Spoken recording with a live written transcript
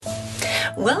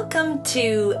Welcome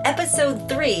to episode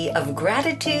 3 of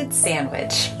Gratitude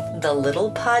Sandwich, the little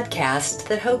podcast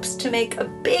that hopes to make a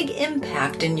big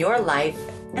impact in your life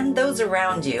and those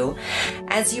around you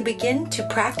as you begin to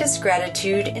practice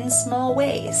gratitude in small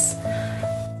ways.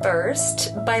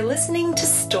 First, by listening to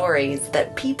stories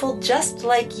that people just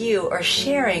like you are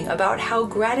sharing about how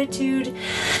gratitude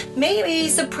maybe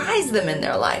surprised them in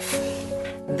their life.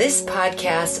 This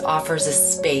podcast offers a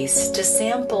space to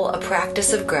sample a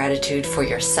practice of gratitude for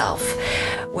yourself,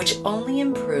 which only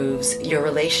improves your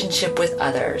relationship with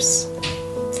others.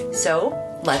 So,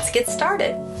 let's get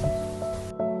started.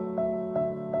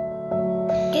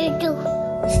 Thank you.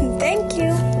 Thank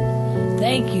you.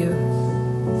 Thank you.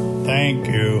 Thank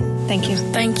you. Thank you.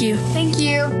 Thank you. Thank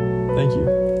you. Thank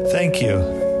you. Thank you.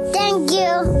 Thank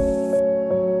you.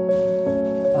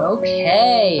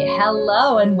 Okay,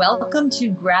 hello and welcome to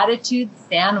Gratitude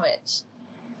Sandwich.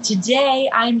 Today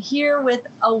I'm here with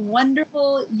a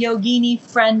wonderful yogini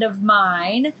friend of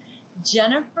mine,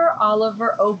 Jennifer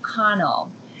Oliver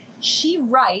O'Connell. She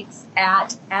writes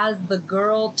at As the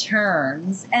Girl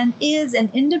Turns and is an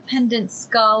independent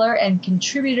scholar and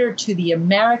contributor to the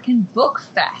American Book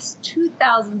Fest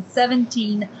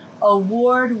 2017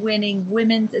 award-winning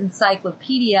women's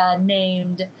encyclopedia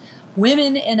named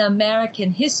Women in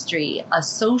American History, a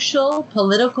social,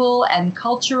 political, and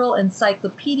cultural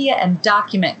encyclopedia and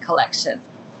document collection.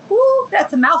 Woo,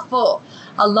 that's a mouthful.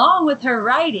 Along with her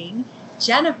writing,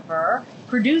 Jennifer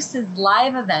produces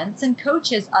live events and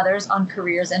coaches others on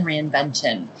careers and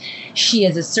reinvention. She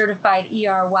is a certified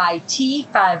ERYT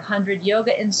 500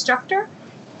 yoga instructor,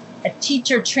 a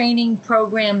teacher training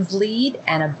programs lead,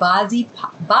 and a body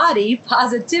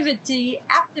positivity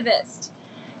activist.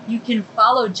 You can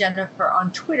follow Jennifer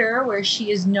on Twitter, where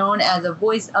she is known as a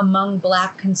voice among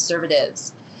Black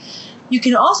conservatives. You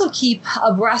can also keep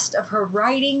abreast of her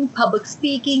writing, public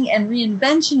speaking, and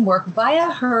reinvention work via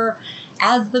her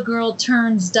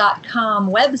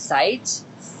asthegirlturns.com website.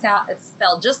 It's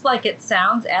spelled just like it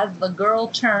sounds,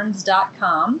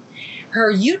 asthegirlturns.com,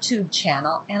 her YouTube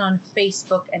channel, and on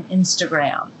Facebook and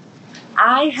Instagram.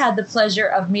 I had the pleasure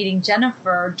of meeting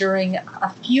Jennifer during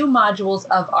a few modules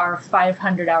of our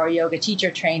 500-hour yoga teacher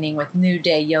training with New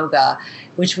Day Yoga,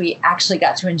 which we actually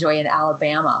got to enjoy in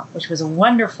Alabama, which was a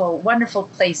wonderful, wonderful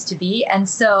place to be. And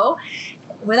so,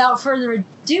 without further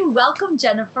ado, welcome,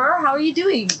 Jennifer. How are you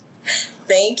doing?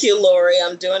 Thank you, Lori.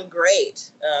 I'm doing great.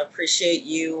 Appreciate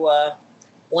you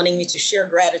wanting me to share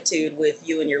gratitude with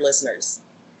you and your listeners.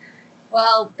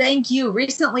 Well, thank you.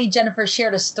 Recently, Jennifer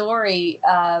shared a story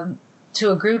to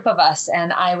a group of us,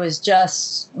 and I was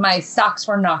just, my socks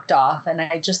were knocked off, and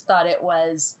I just thought it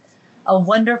was a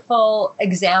wonderful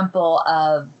example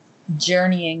of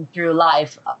journeying through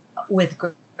life with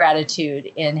gratitude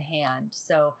in hand.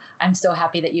 So I'm so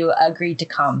happy that you agreed to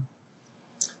come.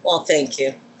 Well, thank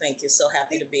you. Thank you. So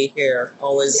happy to be here.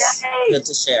 Always good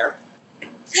to share.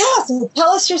 Yeah, so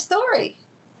tell us your story.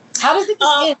 How does it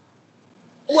begin?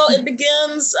 Well, it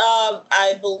begins,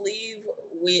 I believe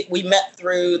we met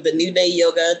through the New Day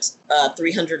Yoga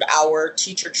 300-hour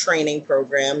teacher training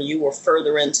program. You were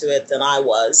further into it than I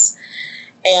was.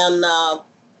 And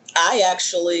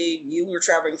you were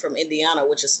traveling from Indiana,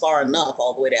 which is far enough,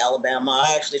 all the way to Alabama.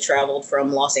 I actually traveled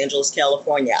from Los Angeles,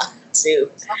 California to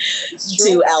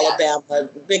Alabama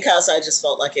because I just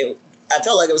felt like it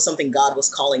was something God was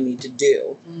calling me to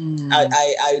do.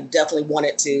 I definitely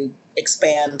wanted to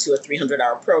expand to a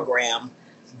 300-hour program,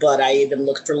 but I even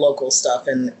looked for local stuff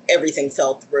and everything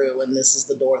fell through, and this is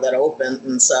the door that opened.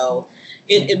 And so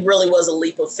it really was a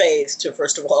leap of faith to,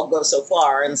 first of all, go so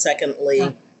far, and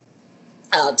secondly,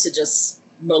 to just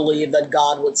believe that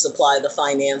God would supply the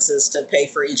finances to pay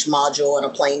for each module and a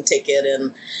plane ticket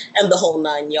and the whole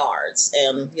 9 yards.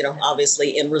 And,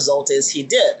 obviously end result is he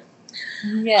did.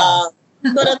 Yeah.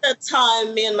 But at that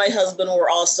time, me and my husband were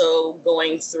also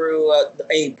going through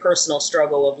a personal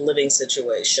struggle of living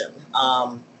situation.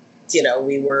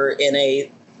 We were in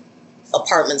a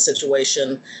apartment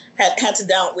situation,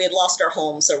 we had lost our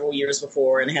home several years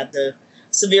before and had to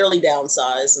severely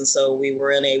downsize. And so we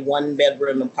were in a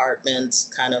 1-bedroom apartment,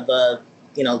 kind of a,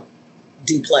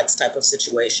 duplex type of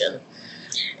situation.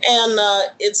 And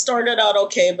it started out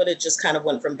okay, but it just kind of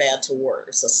went from bad to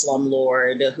worse. A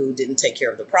slumlord who didn't take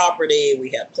care of the property.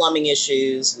 We had plumbing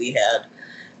issues.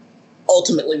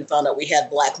 Ultimately, we found out we had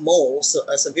black mold, so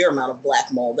a severe amount of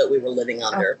black mold that we were living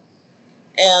under.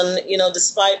 And,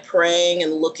 despite praying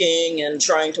and looking and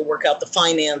trying to work out the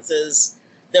finances,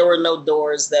 there were no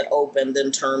doors that opened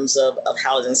in terms of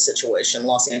housing situation.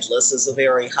 Los Angeles is a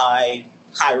very high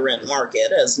high rent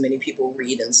market, as many people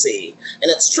read and see. And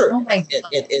it's true. Oh my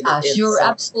gosh, you're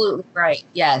absolutely right.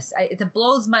 Yes. It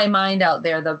blows my mind out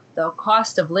there, the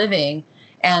cost of living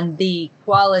and the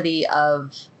quality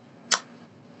of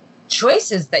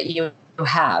choices that you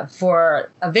have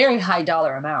for a very high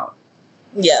dollar amount.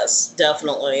 Yes,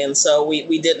 definitely. And so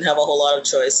we didn't have a whole lot of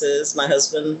choices. My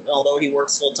husband, although he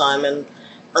works full time and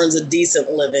earns a decent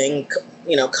living,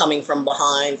 coming from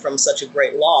behind from such a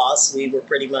great loss, we were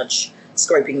pretty much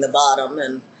scraping the bottom,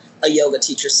 and a yoga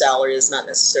teacher salary is not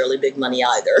necessarily big money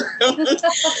either.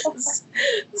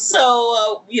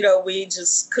 So, we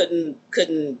just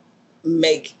couldn't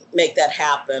make that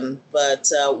happen.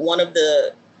 But one of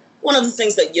the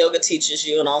things that yoga teaches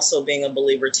you, and also being a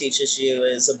believer teaches you,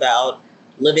 is about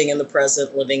living in the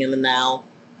present, living in the now,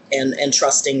 and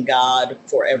trusting God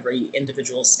for every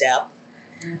individual step.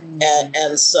 Mm-hmm.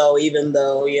 And so even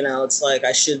though, it's like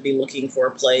I should be looking for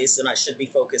a place and I should be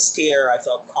focused here, I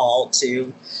felt called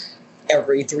to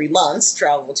every 3 months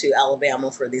travel to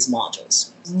Alabama for these modules.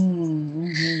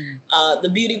 Mm-hmm. The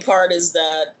beauty part is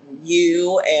that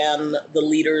you and the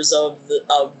leaders of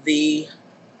the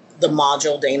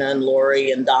module, Dana and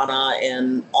Lori and Donna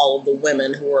and all of the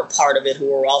women who were a part of it, who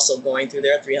were also going through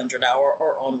their 300-hour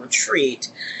or on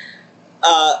retreat,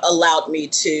 allowed me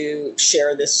to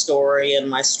share this story and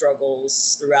my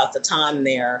struggles throughout the time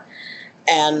there.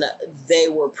 And they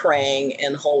were praying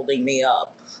and holding me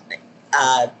up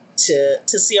to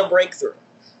see a breakthrough,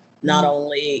 not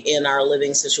only in our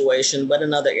living situation, but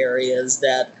in other areas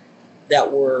that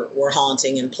were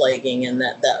haunting and plaguing and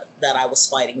that I was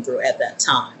fighting through at that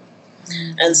time.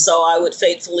 And so I would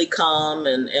faithfully come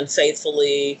and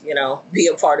faithfully, be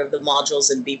a part of the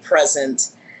modules and be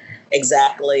present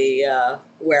exactly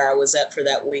where I was at for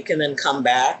that week, and then come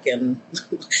back and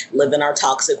live in our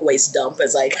toxic waste dump,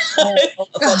 as I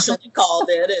affectionately called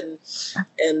it,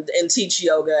 and teach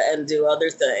yoga and do other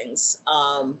things.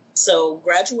 So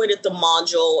graduated the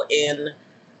module in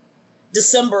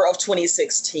December of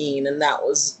 2016, and that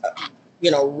was,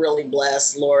 really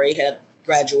blessed. Lori had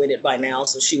graduated by now,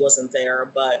 so she wasn't there,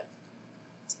 but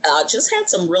just had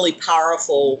some really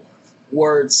powerful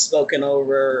words spoken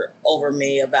over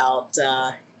me about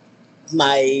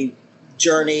my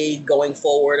journey going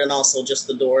forward, and also just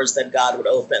the doors that God would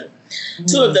open. Mm-hmm.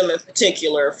 2 of them in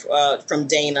particular, from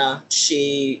Dana,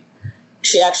 she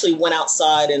actually went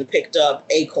outside and picked up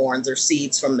acorns or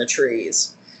seeds from the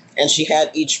trees, and she had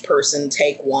each person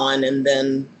take one, and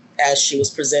then as she was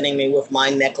presenting me with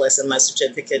my necklace and my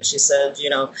certificate, she said,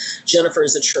 Jennifer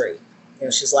is a tree.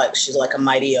 She's like a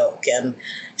mighty oak, and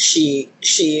she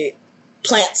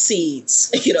plants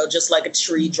seeds, just like a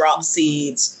tree drops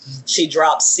seeds. She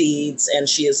drops seeds, and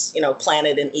she is,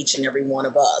 planted in each and every one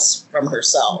of us from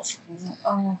herself.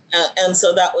 Oh. And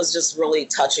so that was just really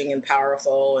touching and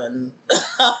powerful. And,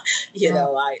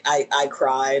 I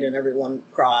cried, and everyone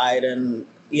cried, and,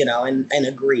 and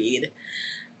agreed.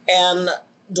 And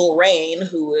Doreen,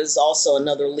 who is also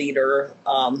another leader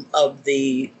of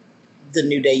the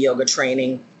New Day Yoga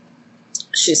training,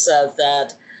 she said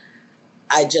that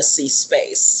I just see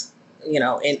space,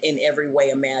 in every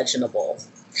way imaginable.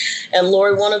 And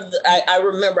Lori, I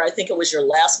remember, I think it was your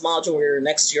last module, or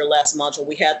next to your last module,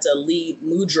 we had to lead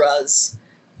mudras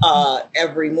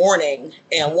every morning.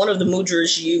 And one of the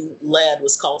mudras you led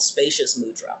was called Spacious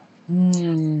Mudra.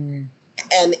 Mm.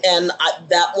 And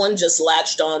that one just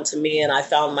latched on to me, and I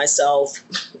found myself,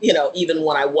 even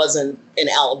when I wasn't in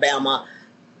Alabama,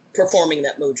 performing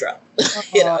that mudra,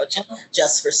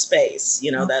 just for space,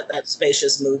 that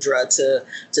spacious mudra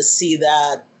to see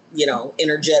that,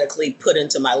 energetically put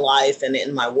into my life and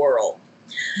in my world.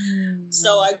 Mm-hmm.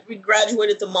 So I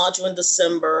graduated the module in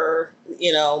December,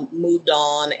 moved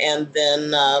on, and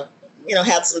then,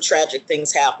 had some tragic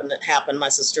things happen. My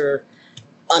sister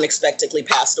unexpectedly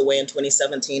passed away in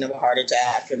 2017 of a heart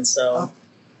attack. And so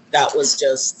that was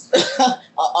just a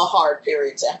hard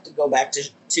period to have to go back to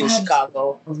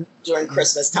Chicago during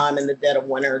Christmas time in the dead of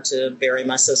winter to bury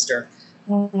my sister.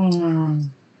 Mm.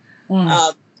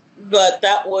 But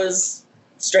that was,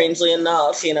 strangely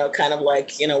enough, kind of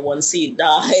like, one seed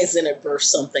dies and it births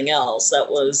something else. That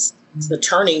was the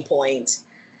turning point.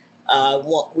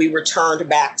 We returned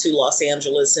back to Los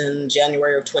Angeles in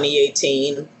January of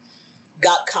 2018.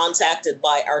 Got contacted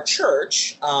by our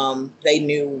church.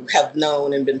 They have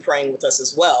known and been praying with us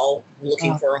as well,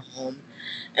 looking for a home.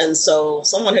 And so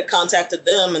someone had contacted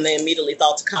them, and they immediately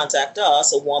thought to contact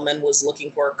us. A woman was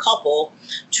looking for a couple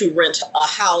to rent a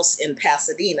house in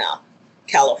Pasadena,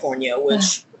 California,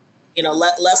 which,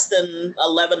 less than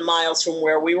 11 miles from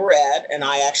where we were at. And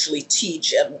I actually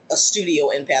teach at a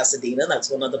studio in Pasadena. That's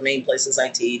one of the main places I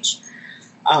teach.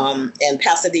 And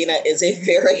Pasadena is a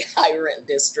very high rent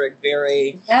district,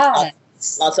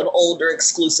 lots of older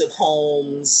exclusive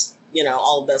homes,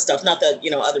 all of that stuff. Not that,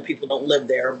 other people don't live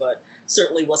there, but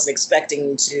certainly wasn't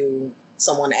expecting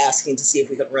someone asking to see if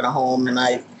we could rent a home. And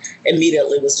I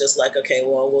immediately was just like, okay,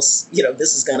 well, this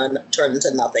is going to turn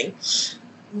into nothing.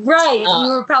 Right. You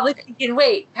were probably thinking,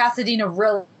 wait, Pasadena,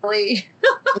 really?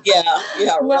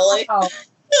 Yeah, really?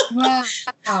 Wow.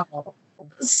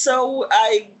 So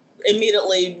I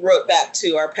immediately wrote back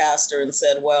to our pastor and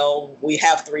said, well, we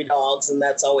have 3 dogs, and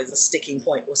that's always a sticking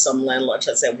point with some landlords.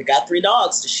 I said, we got 3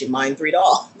 dogs. Does she mind 3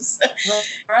 dogs?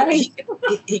 Right.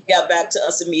 He got back to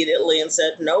us immediately and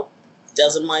said, nope,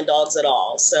 doesn't mind dogs at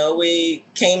all. So we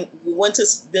went to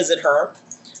visit her,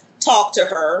 talked to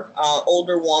her,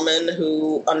 older woman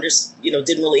who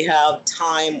didn't really have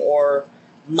time or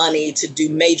money to do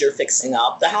major fixing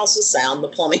up. The house was sound, the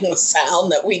plumbing was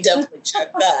sound, that we definitely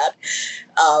checked that.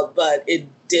 But it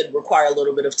did require a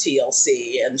little bit of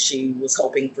TLC, and she was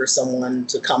hoping for someone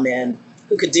to come in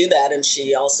who could do that. And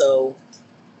she also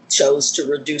chose to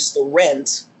reduce the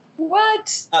rent.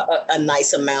 What? A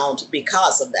nice amount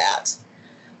because of that.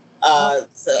 Gosh,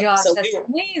 that's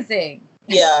amazing.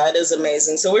 Yeah, it is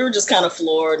amazing. So we were just kind of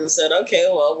floored and said, okay,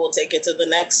 well, we'll take it to the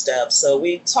next step. So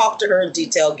we talked to her in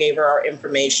detail, gave her our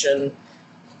information.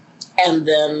 And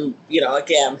then,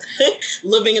 again,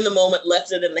 living in the moment,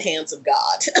 left it in the hands of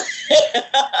God.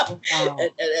 Wow.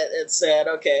 and said,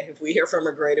 okay, if we hear from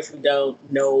her, great. If we don't,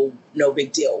 no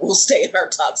big deal. We'll stay in our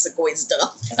toxic waste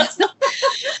dump.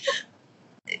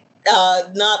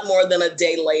 Not more than a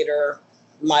day later,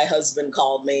 my husband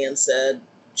called me and said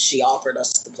she offered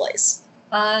us the place.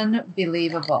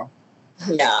 Unbelievable.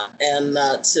 Yeah, and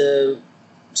to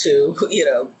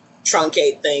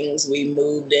truncate things, we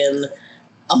moved in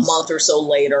a month or so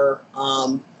later.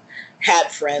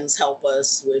 Had friends help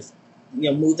us with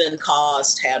move-in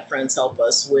cost. Had friends help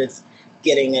us with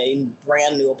getting a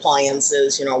brand new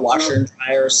appliances, washer and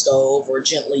dryer, stove, or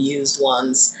gently used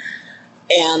ones,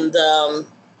 and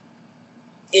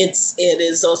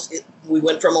we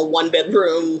went from a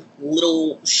 1-bedroom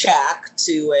little shack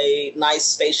to a nice,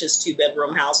 spacious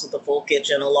 2-bedroom house with a full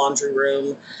kitchen, a laundry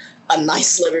room, a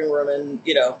nice living room, and,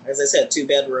 as I said, 2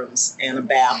 bedrooms and a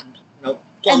bath,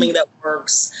 plumbing that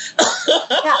works.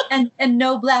 Yeah, and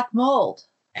no black mold.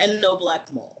 And no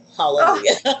black mold.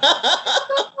 Hallelujah.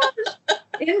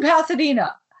 In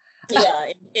Pasadena.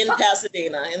 Yeah, in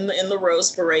Pasadena, in the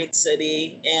Rose Parade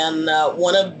City. And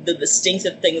one of the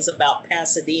distinctive things about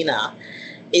Pasadena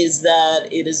is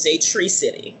that it is a tree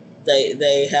city.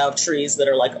 They have trees that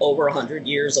are like over 100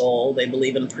 years old. They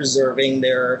believe in preserving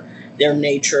their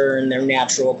nature and their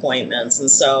natural appointments. And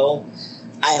so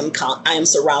I am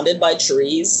surrounded by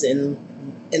trees in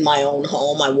my own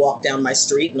home. I walk down my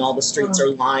street and all the streets are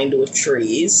lined with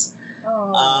trees.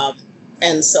 Oh.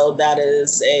 And so that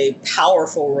is a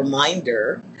powerful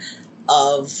reminder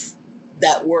of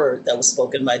that word that was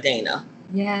spoken by Dana.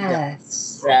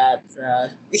 Yes. That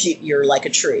you're like a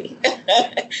tree.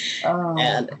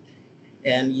 Oh.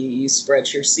 And you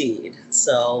spread your seed.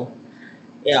 So,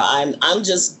 I'm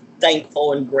just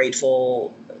thankful and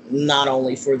grateful not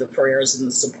only for the prayers and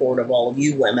the support of all of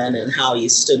you women and how you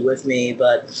stood with me,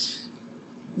 but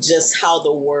just how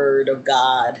the word of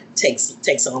God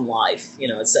takes on life.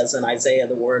 It says in Isaiah,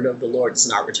 the word of the Lord does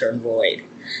not return void.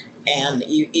 And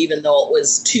even though it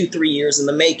was 2-3 years in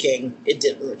the making, it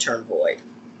didn't return void.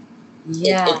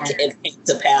 Yeah. It came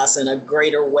to pass in a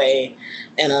greater way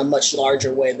and a much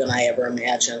larger way than I ever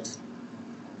imagined.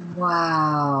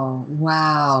 Wow.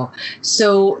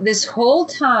 So this whole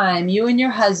time, you and your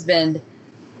husband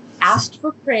asked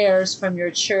for prayers from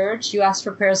your church. You asked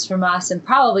for prayers from us and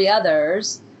probably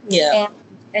others. Yeah.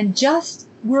 And just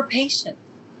were patient.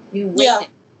 You waited.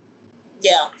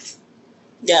 Yeah.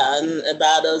 And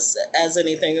that is, as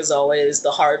anything, is always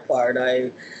the hard part.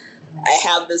 I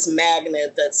have this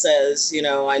magnet that says,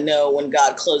 I know when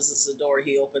God closes the door,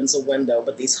 he opens a window,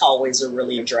 but these hallways are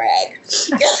really a drag.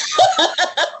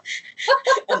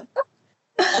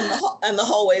 and the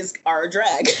hallways are a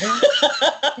drag.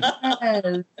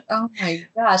 Yes. Oh my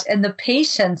gosh. And the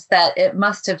patience that it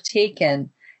must have taken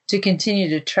to continue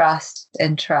to trust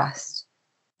and trust.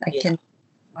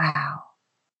 Wow.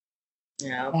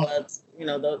 Yeah,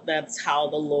 but that's how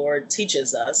the Lord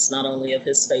teaches us, not only of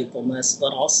his faithfulness,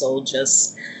 but also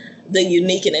just the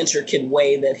unique and intricate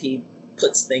way that he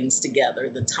puts things together,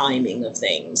 the timing of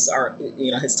things.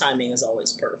 His timing is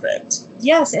always perfect.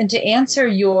 Yes, and to answer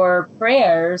your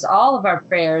prayers, all of our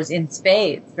prayers in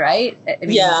spades, right?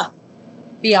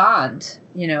 Beyond,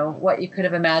 what you could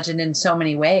have imagined in so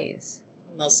many ways.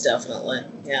 Most definitely,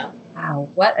 yeah. Wow,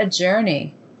 what a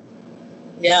journey.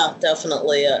 Yeah,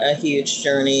 definitely a huge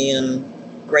journey, and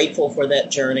grateful for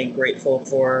that journey. Grateful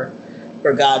for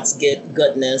God's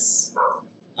goodness,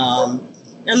 and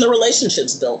the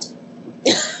relationships built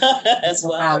as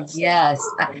well. Wow, yes.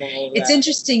 It's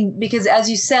interesting because, as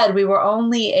you said, we were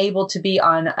only able to be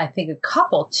on, I think,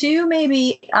 two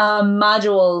maybe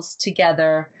modules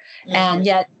together. Mm-hmm. And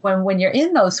yet when you're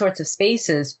in those sorts of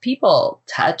spaces, people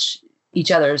touch each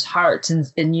other's hearts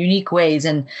in unique ways.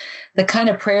 And the kind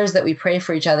of prayers that we pray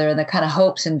for each other and the kind of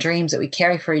hopes and dreams that we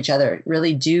carry for each other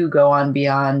really do go on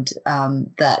beyond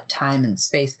that time and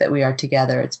space that we are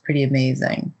together. It's pretty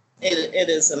amazing. It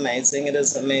is amazing. It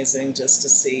is amazing just to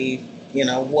see,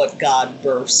 what God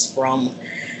births from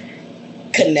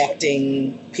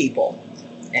connecting people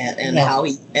and how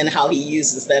he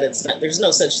uses that. There's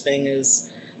no such thing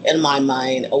as, in my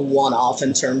mind, a one-off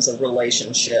in terms of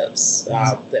relationships.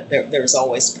 There's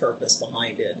always purpose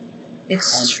behind it.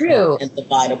 It's true. And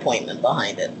divine appointment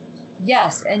behind it.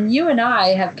 Yes, and you and I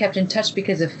have kept in touch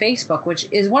because of Facebook, which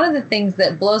is one of the things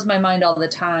that blows my mind all the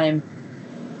time.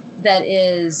 That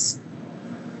is,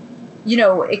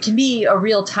 it can be a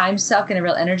real time suck and a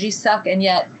real energy suck, and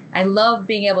yet I love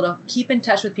being able to keep in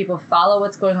touch with people, follow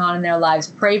what's going on in their lives,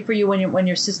 pray for you when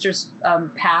your sister's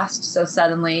passed so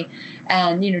suddenly,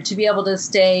 and to be able to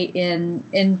stay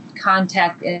in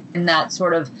contact in that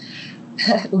sort of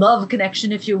love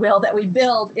connection, if you will, that we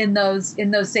build in those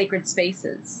sacred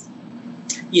spaces.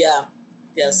 Yeah,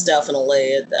 yes,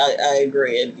 definitely. I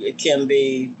agree. It can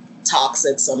be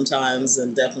toxic sometimes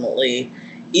and definitely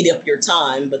eat up your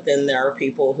time, but then there are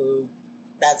people who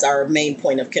that's our main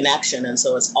point of connection, and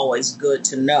so it's always good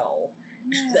to know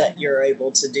that you're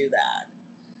able to do that.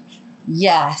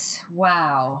 Yes.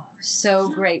 Wow. So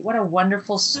great. What a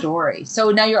wonderful story. So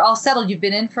now you're all settled. You've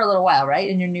been in for a little while, right,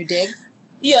 in your new dig?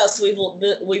 Yes, we've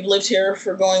lived here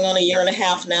for going on a year and a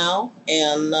half now,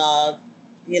 and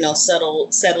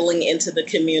settling into the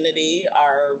community.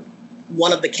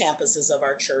 One of the campuses of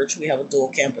our church, we have a dual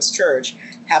campus church,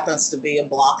 happens to be a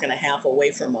block and a half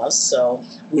away from us. So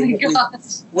we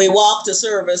walk to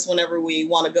service whenever we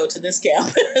want to go to this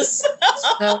campus.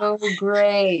 So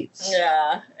great.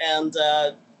 Yeah. And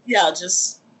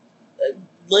just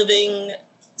living,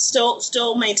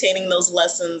 still maintaining those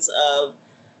lessons of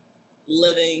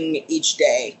living each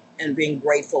day and being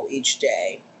grateful each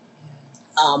day.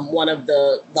 One of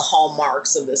the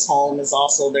hallmarks of this home is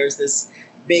also there's this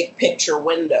big picture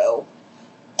window,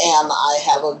 and I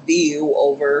have a view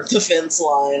over the fence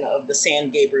line of the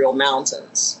San Gabriel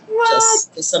Mountains. What?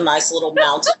 Just a nice little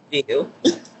mountain view.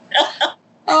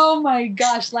 Oh my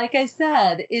gosh. Like I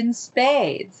said, in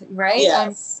spades, right?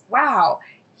 Yes. Wow.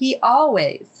 He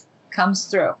always comes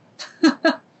through.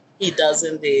 He does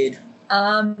indeed.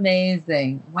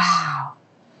 Amazing. Wow.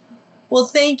 Well,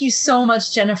 thank you so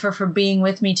much, Jennifer, for being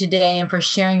with me today and for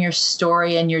sharing your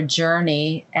story and your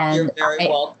journey. And you're very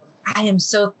welcome. I am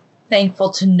so thankful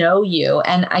to know you.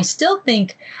 And I still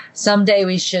think someday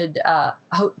we should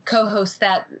co-host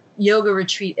that yoga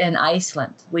retreat in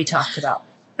Iceland we talked about.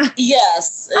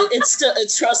 Yes,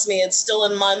 trust me, it's still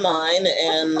in my mind.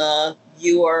 And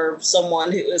you are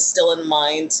someone who is still in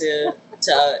mind to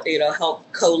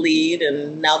help co-lead.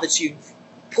 And now that you've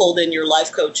pulled in your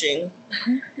life coaching,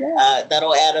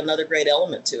 that'll add another great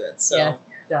element to it. So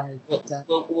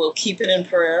we'll keep it in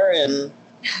prayer, and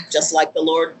just like the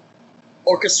Lord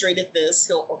orchestrated this,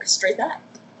 he'll orchestrate that.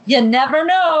 You never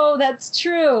know. That's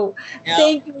true. Yeah.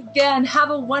 Thank you again.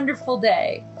 Have a wonderful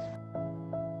day.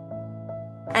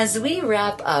 As we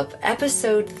wrap up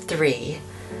episode 3,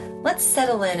 let's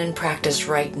settle in and practice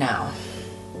right now.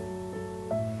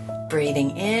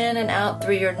 Breathing in and out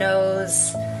through your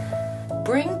nose.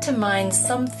 Bring to mind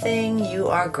something you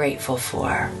are grateful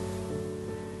for,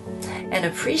 and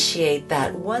appreciate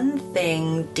that one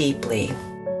thing deeply.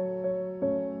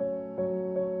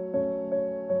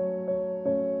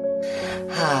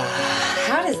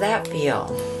 How does that feel?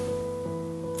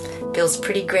 Feels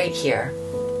pretty great here.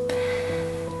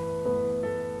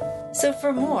 So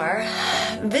for more,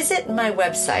 visit my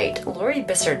website,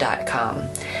 loribisser.com,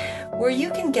 where you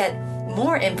can get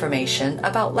more information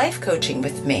about life coaching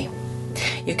with me.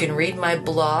 You can read my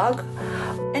blog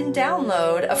and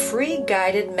download a free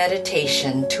guided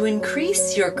meditation to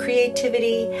increase your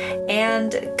creativity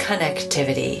and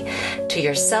connectivity to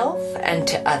yourself and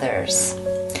to others,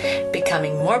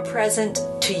 becoming more present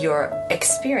to your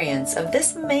experience of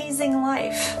this amazing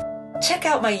life. Check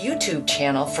out my YouTube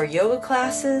channel for yoga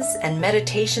classes and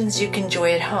meditations you can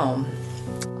enjoy at home.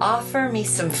 Offer me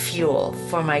some fuel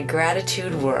for my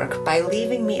gratitude work by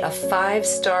leaving me a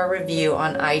 5-star review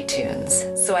on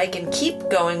iTunes so I can keep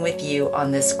going with you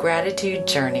on this gratitude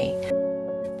journey.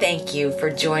 Thank you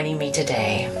for joining me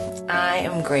today. I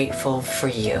am grateful for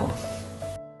you.